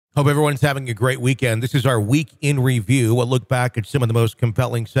Hope everyone's having a great weekend. This is our week in review. We'll look back at some of the most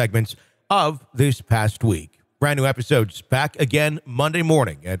compelling segments of this past week. Brand new episodes back again Monday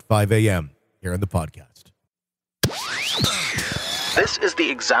morning at 5 a.m. here on the podcast. This is the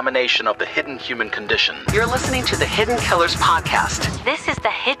examination of the hidden human condition. You're listening to the Hidden Killers Podcast. This is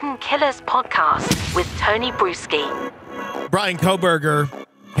the Hidden Killers Podcast with Tony Bruschi. Bryan Kohberger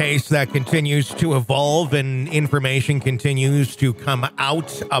case that continues to evolve and information continues to come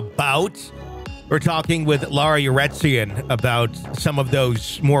out about. We're talking with Laura about some of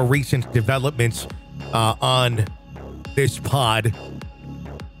those more recent developments on this pod.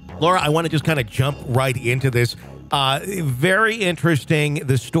 Laura, I want to just kind of jump right into this. Very interesting,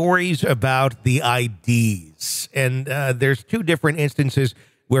 the stories about the IDs. And there's two different instances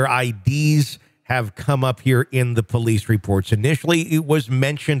where IDs have come up here in the police reports. Initially, it was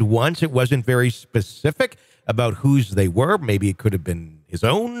mentioned once. It wasn't very specific about whose they were. Maybe it could have been his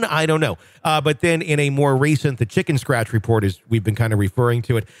own. I don't know. But then in a more recent, the chicken scratch report, as we've been kind of referring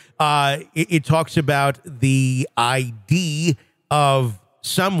to it, it talks about the ID of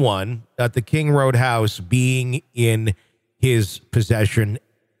someone at the King Road house being in his possession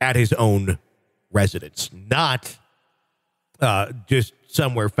at his own residence, not just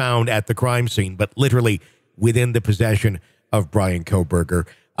somewhere found at the crime scene, but literally within the possession of Bryan Kohberger.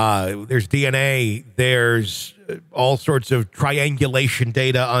 There's DNA, there's all sorts of triangulation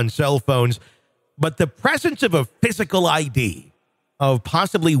data on cell phones, but the presence of a physical ID of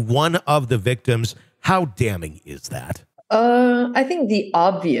possibly one of the victims, how damning is that? I think the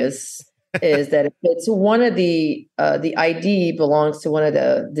obvious is that if it's one of the ID belongs to one of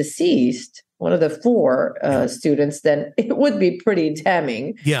the deceased, one of the four students, then it would be pretty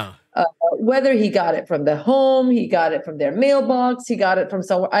damning. Yeah. Whether he got it from the home, he got it from their mailbox, he got it from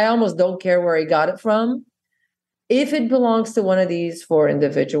somewhere. I almost don't care where he got it from. If it belongs to one of these four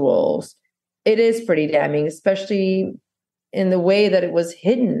individuals, it is pretty damning, especially in the way that it was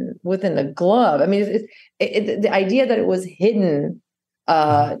hidden within a glove. I mean, the idea that it was hidden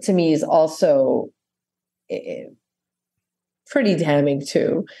to me is also pretty damning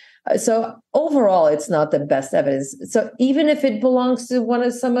too. So overall, it's not the best evidence. So even if it belongs to one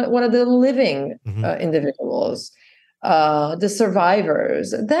of the living individuals, the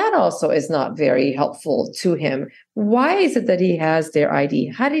survivors, that also is not very helpful to him. Why is it that he has their ID?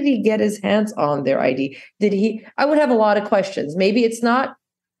 How did he get his hands on their ID? I would have a lot of questions. Maybe it's not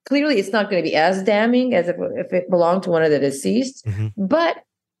going to be as damning as if it belonged to one of the deceased, but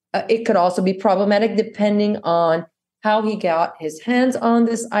it could also be problematic depending on how he got his hands on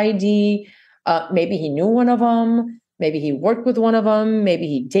this ID. Maybe he knew one of them. Maybe he worked with one of them. Maybe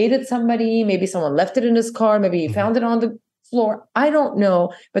he dated somebody. Maybe someone left it in his car. Maybe he found it on the floor. I don't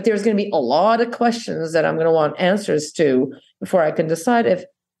know. But there's going to be a lot of questions that I'm going to want answers to before I can decide if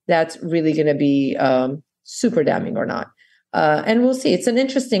that's really going to be super damning or not. And we'll see. It's an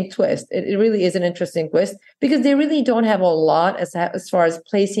interesting twist. It really is an interesting twist because they really don't have a lot as far as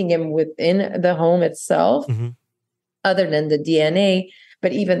placing him within the home itself. Other than the DNA,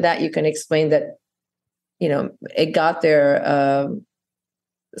 but even that you can explain that, it got there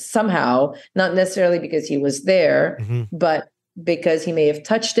somehow, not necessarily because he was there, but because he may have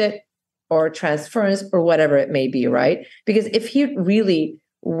touched it or transference or whatever it may be, right? Because if he really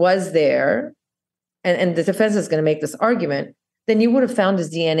was there, and the defense is going to make this argument, then you would have found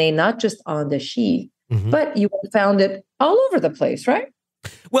his DNA not just on the sheet, but you would have found it all over the place, right?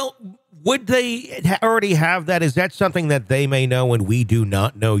 Well, would they already have that? Is that something that they may know and we do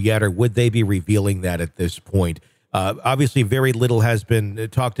not know yet, or would they be revealing that at this point? Obviously, very little has been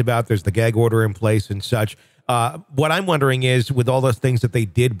talked about. There's the gag order in place and such. What I'm wondering is, with all those things that they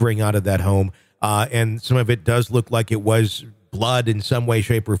did bring out of that home, and some of it does look like it was blood in some way,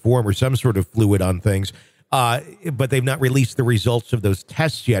 shape, or form, or some sort of fluid on things, but they've not released the results of those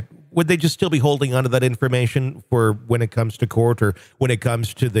tests yet. Would they just still be holding on to that information for when it comes to court or when it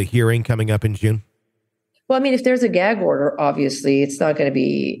comes to the hearing coming up in June? Well, I mean, if there's a gag order, obviously it's not going to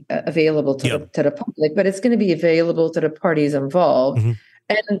be available to the public, but it's going to be available to the parties involved.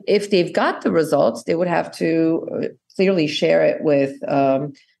 And if they've got the results, they would have to clearly share it with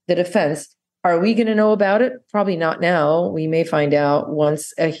the defense. Are we going to know about it? Probably not now. We may find out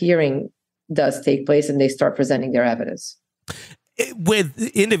once a hearing does take place and they start presenting their evidence. With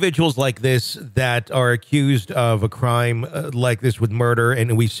individuals like this that are accused of a crime like this with murder,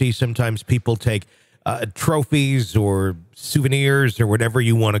 and we see sometimes people take trophies or souvenirs or whatever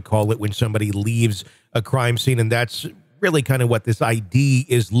you want to call it when somebody leaves a crime scene, and that's really kind of what this ID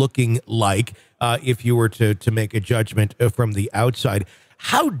is looking like if you were to make a judgment from the outside.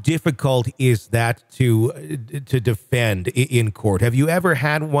 How difficult is that to defend in court? Have you ever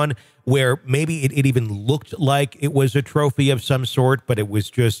had one where maybe it even looked like it was a trophy of some sort, but it was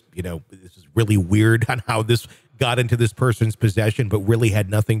just, this is really weird on how this got into this person's possession, but really had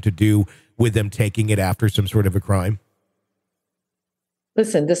nothing to do with them taking it after some sort of a crime?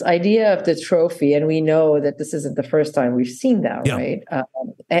 Listen, this idea of the trophy, and we know that this isn't the first time we've seen that, Yeah. right?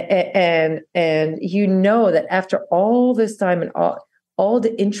 And that after all this time and all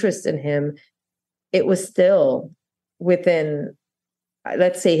the interest in him, it was still within,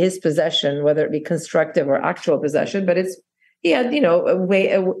 let's say, his possession, whether it be constructive or actual possession. But a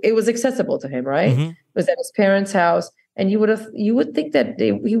way. It was accessible to him, right? Mm-hmm. It was at his parents' house, and you would think that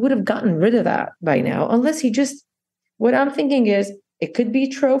he would have gotten rid of that by now, unless he just. What I'm thinking is, it could be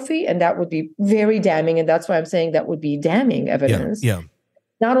trophy, and that would be very damning. And that's why I'm saying that would be damning evidence. Yeah.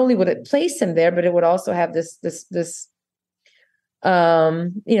 Not only would it place him there, but it would also have this, it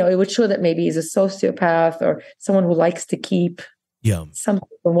would show that maybe he's a sociopath or someone who likes to keep something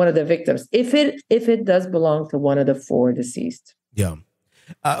from one of the victims. If it does belong to one of the 4 deceased. Yeah.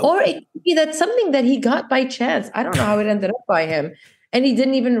 Or it could be that something that he got by chance. I don't know how it ended up by him. And he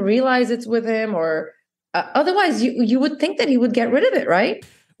didn't even realize it's with him, or otherwise, you would think that he would get rid of it, right?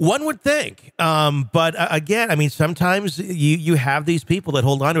 One would think. But again, I mean, sometimes you have these people that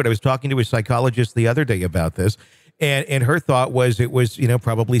hold on to it. I was talking to a psychologist the other day about this, and her thought was it was,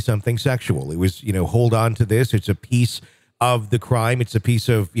 probably something sexual. It was, hold on to this. It's a piece of the crime. It's a piece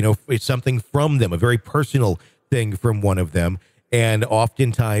of, it's something from them, a very personal thing from one of them. And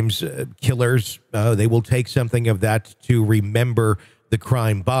oftentimes killers, they will take something of that to remember the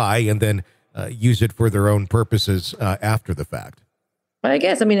crime by, and then use it for their own purposes after the fact. I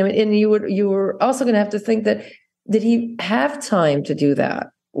guess. And you were also going to have to think that, did he have time to do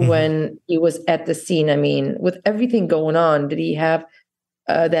that when he was at the scene? I mean, with everything going on, did he have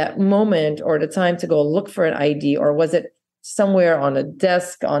that moment or the time to go look for an ID, or was it somewhere on a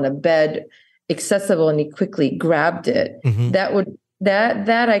desk, on a bed, accessible, and he quickly grabbed it?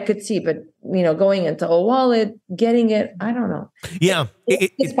 That I could see, but going into a wallet, getting it, I don't know. Yeah,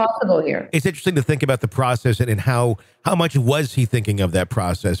 it's possible here. It's interesting to think about the process and how much was he thinking of that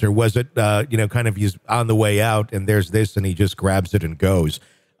process, or was it kind of he's on the way out and there's this and he just grabs it and goes.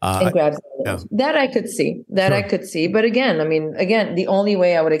 And grabs it and goes. That I could see. I could see. But again, the only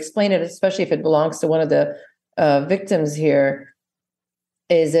way I would explain it, especially if it belongs to one of the victims here,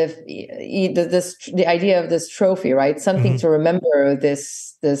 is if the idea of this trophy, right? Something to remember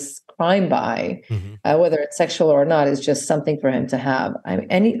this crime by, whether it's sexual or not, is just something for him to have.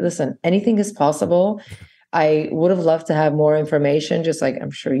 Anything is possible. I would have loved to have more information, just like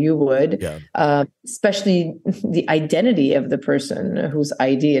I'm sure you would, especially the identity of the person whose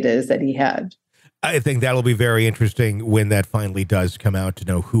ID it is that he had. I think that'll be very interesting when that finally does come out, to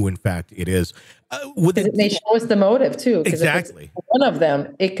know who, in fact, it is. It may show us the motive, too. Exactly. If it's one of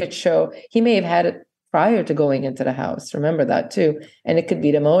them, it could show he may have had it prior to going into the house. Remember that, too. And it could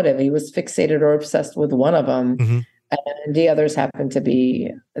be the motive. He was fixated or obsessed with one of them, and the others happened to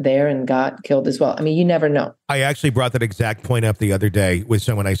be there and got killed as well. I mean, you never know. I actually brought that exact point up the other day with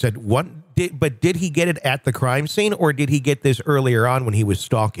someone. I said, did he get it at the crime scene, or did he get this earlier on when he was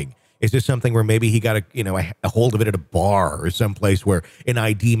stalking? Is this something where maybe he got a hold of it at a bar or someplace where an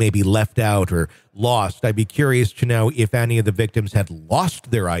ID may be left out or lost? I'd be curious to know if any of the victims had lost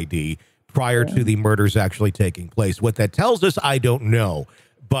their ID prior to the murders actually taking place. What that tells us, I don't know,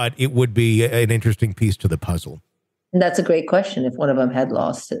 but it would be an interesting piece to the puzzle. And that's a great question, if one of them had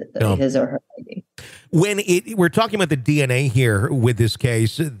lost his or her ID. We're talking about the DNA here with this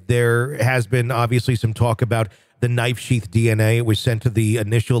case, there has been obviously some talk about the knife sheath DNA. It was sent to the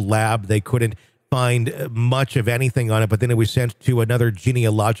initial lab. They couldn't find much of anything on it, but then it was sent to another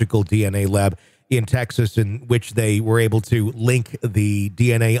genealogical DNA lab in Texas, in which they were able to link the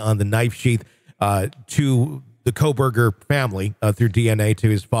DNA on the knife sheath to the Kohberger family through DNA to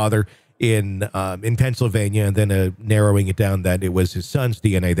his father in Pennsylvania, and then narrowing it down that it was his son's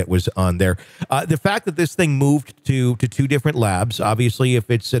DNA that was on there. The fact that this thing moved to 2 different labs, obviously,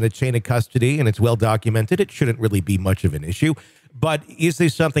 if it's in a chain of custody and it's well documented, it shouldn't really be much of an issue. But is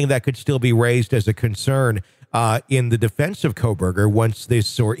this something that could still be raised as a concern in the defense of Kohberger once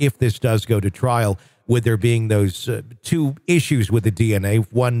this, or if this does go to trial, with there being those 2 issues with the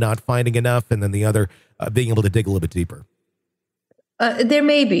DNA, one not finding enough and then the other being able to dig a little bit deeper? There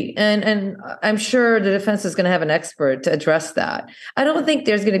may be, and I'm sure the defense is going to have an expert to address that. I don't think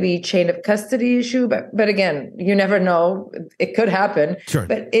there's going to be a chain of custody issue, but again, you never know. It could happen. Sure.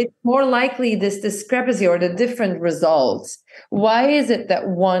 But it's more likely this discrepancy or the different results. Why is it that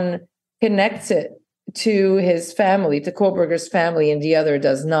one connects it to his family, to Kohberger's family, and the other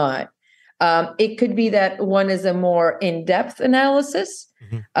does not. It could be that one is a more in-depth analysis.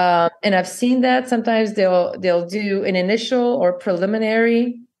 And I've seen that sometimes they'll do an initial or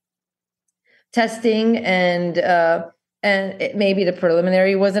preliminary testing, and maybe the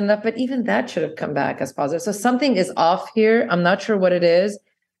preliminary wasn't enough, but even that should have come back as positive. So something is off here. I'm not sure what it is.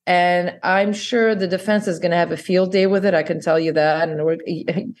 And I'm sure the defense is going to have a field day with it. I can tell you that.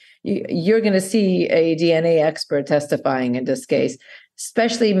 And you're going to see a DNA expert testifying in this case,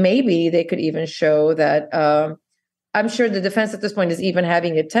 especially maybe they could even show that I'm sure the defense at this point is even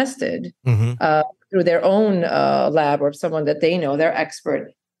having it tested through their own lab or someone that they know, their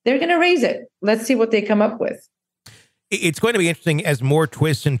expert. They're going to raise it. Let's see what they come up with. It's going to be interesting as more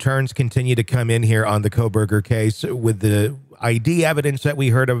twists and turns continue to come in here on the Kohberger case with the ID evidence that we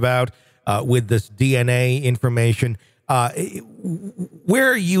heard about, with this DNA information.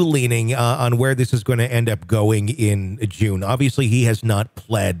 Where are you leaning on where this is going to end up going in June? Obviously, he has not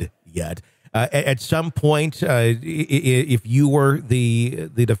pled yet. At some point, if you were the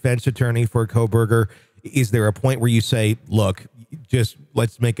defense attorney for Kohberger, is there a point where you say, look, just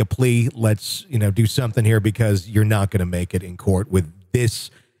let's make a plea, let's do something here because you're not going to make it in court with this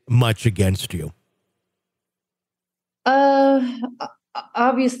much against you?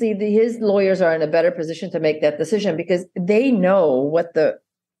 Obviously, his lawyers are in a better position to make that decision because they know what the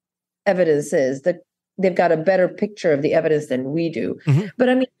evidence is. That they've got a better picture of the evidence than we do. But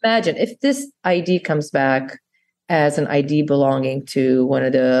I mean, imagine if this ID comes back as an ID belonging to one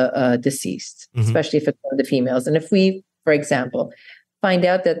of the deceased, especially if it's one of the females, and if we, for example, find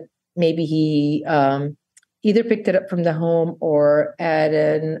out that maybe he either picked it up from the home or on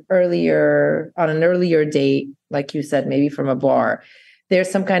an earlier date, like you said, maybe from a bar, there's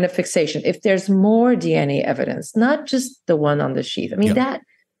some kind of fixation. If there's more DNA evidence, not just the one on the sheath, I mean,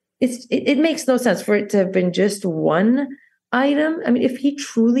 it makes no sense for it to have been just one item. I mean, if he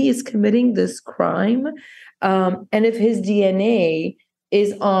truly is committing this crime, and if his DNA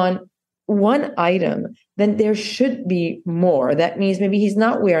is on one item, then there should be more. That means maybe he's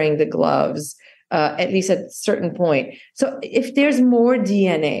not wearing the gloves, at least at a certain point. So if there's more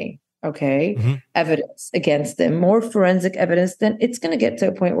DNA, evidence against them, more forensic evidence, then it's going to get to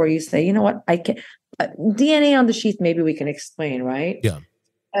a point where you say, you know what, I can DNA on the sheath, maybe we can explain, right? Yeah.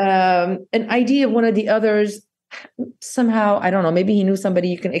 An ID of one of the others, somehow, I don't know, maybe he knew somebody,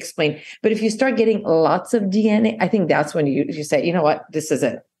 you can explain. But if you start getting lots of DNA, I think that's when you say, you know what, this is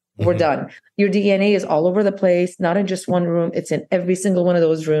it. We're done. Your DNA is all over the place, not in just one room. It's in every single one of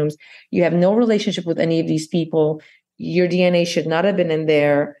those rooms. You have no relationship with any of these people. Your DNA should not have been in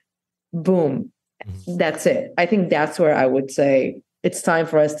there. Boom. That's it. I think that's where I would say it's time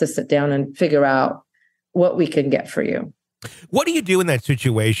for us to sit down and figure out what we can get for you. What do you do in that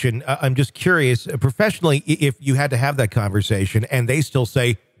situation? I'm just curious, professionally, if you had to have that conversation and they still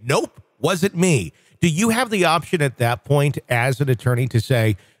say, nope, wasn't me. Do you have the option at that point as an attorney to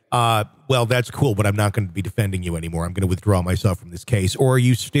say, well, that's cool, but I'm not going to be defending you anymore. I'm going to withdraw myself from this case. Or do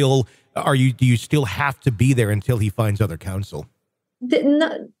you still have to be there until he finds other counsel?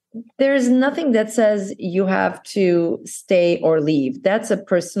 There's nothing that says you have to stay or leave. That's a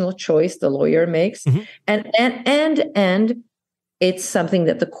personal choice the lawyer makes. And it's something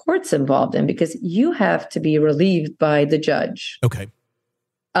that the court's involved in because you have to be relieved by the judge. Okay.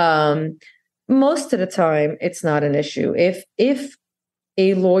 Most of the time, it's not an issue. If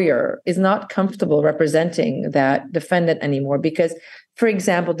a lawyer is not comfortable representing that defendant anymore, because, for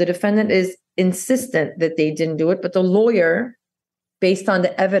example, the defendant is insistent that they didn't do it, but the lawyer, based on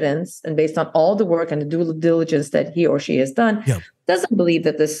the evidence and based on all the work and the due diligence that he or she has done, doesn't believe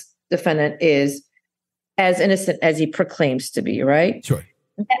that this defendant is as innocent as he proclaims to be, right? Sure.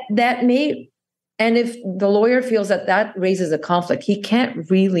 That may, and if the lawyer feels that raises a conflict, he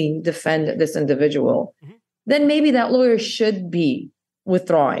can't really defend this individual, then maybe that lawyer should be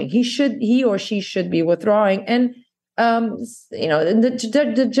withdrawing. He or she should be withdrawing. And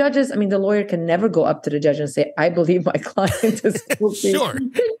the judges, I mean, the lawyer can never go up to the judge and say, I believe my client is guilty. Sure.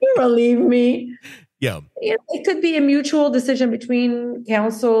 Can you relieve me? Yeah. It could be a mutual decision between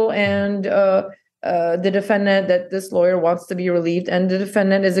counsel and the defendant that this lawyer wants to be relieved and the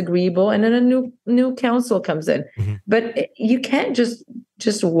defendant is agreeable, and then a new counsel comes in. But you can't just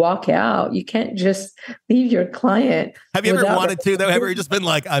walk out. You can't just leave your client. Have you ever wanted to, though? Have you just been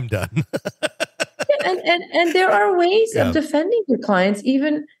like, I'm done? And there are ways of defending your clients,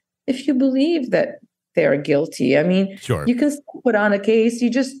 even if you believe that they're guilty. I mean, you can still put on a case.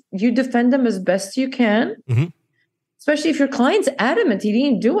 You defend them as best you can, especially if your client's adamant he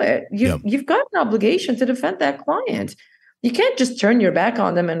didn't do it. You've got an obligation to defend that client. You can't just turn your back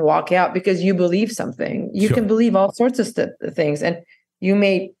on them and walk out because you believe something. You can believe all sorts of things, and you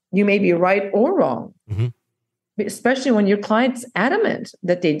may be right or wrong. Especially when your client's adamant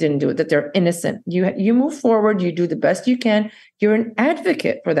that they didn't do it, that they're innocent. You move forward, you do the best you can. You're an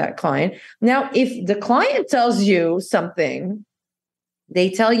advocate for that client. Now, if the client tells you something, they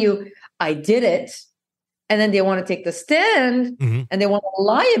tell you, I did it, and then they want to take the stand and they want to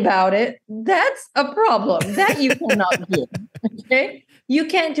lie about it, that's a problem. That you cannot do. Okay? You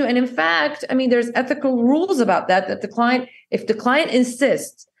can't do. And in fact, I mean, there's ethical rules about that if the client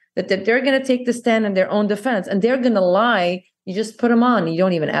insists that they're going to take the stand in their own defense and they're going to lie, you just put them on. You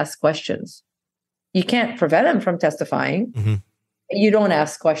don't even ask questions. You can't prevent them from testifying. You don't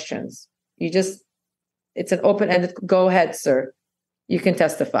ask questions. It's an open-ended, go ahead, sir. You can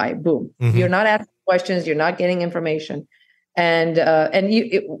testify. Boom. You're not asking questions. You're not getting information. And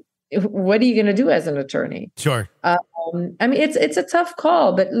what are you going to do as an attorney? Sure. I mean, it's a tough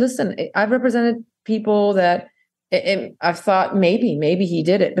call, but listen, I've represented people that I've thought maybe he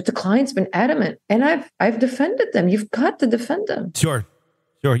did it, but the client's been adamant, and I've defended them. You've got to defend them. Sure.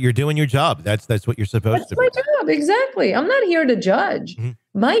 You're doing your job. That's what you're supposed to do. That's my job. Exactly. I'm not here to judge.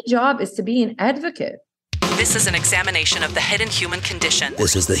 My job is to be an advocate. This is an examination of the hidden human condition.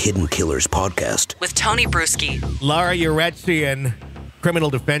 This is the Hidden Killers podcast With Tony Bruschi. Lori Vallow, criminal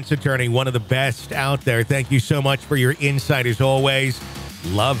defense attorney, one of the best out there. Thank you so much for your insight as always.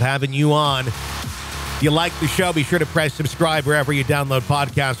 Love having you on. If you like the show, be sure to press subscribe wherever you download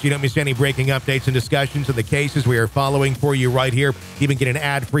podcasts. So you don't miss any breaking updates and discussions of the cases we are following for you right here. Even get an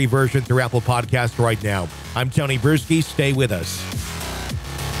ad-free version through Apple Podcasts right now. I'm Tony Bruschi. Stay with us.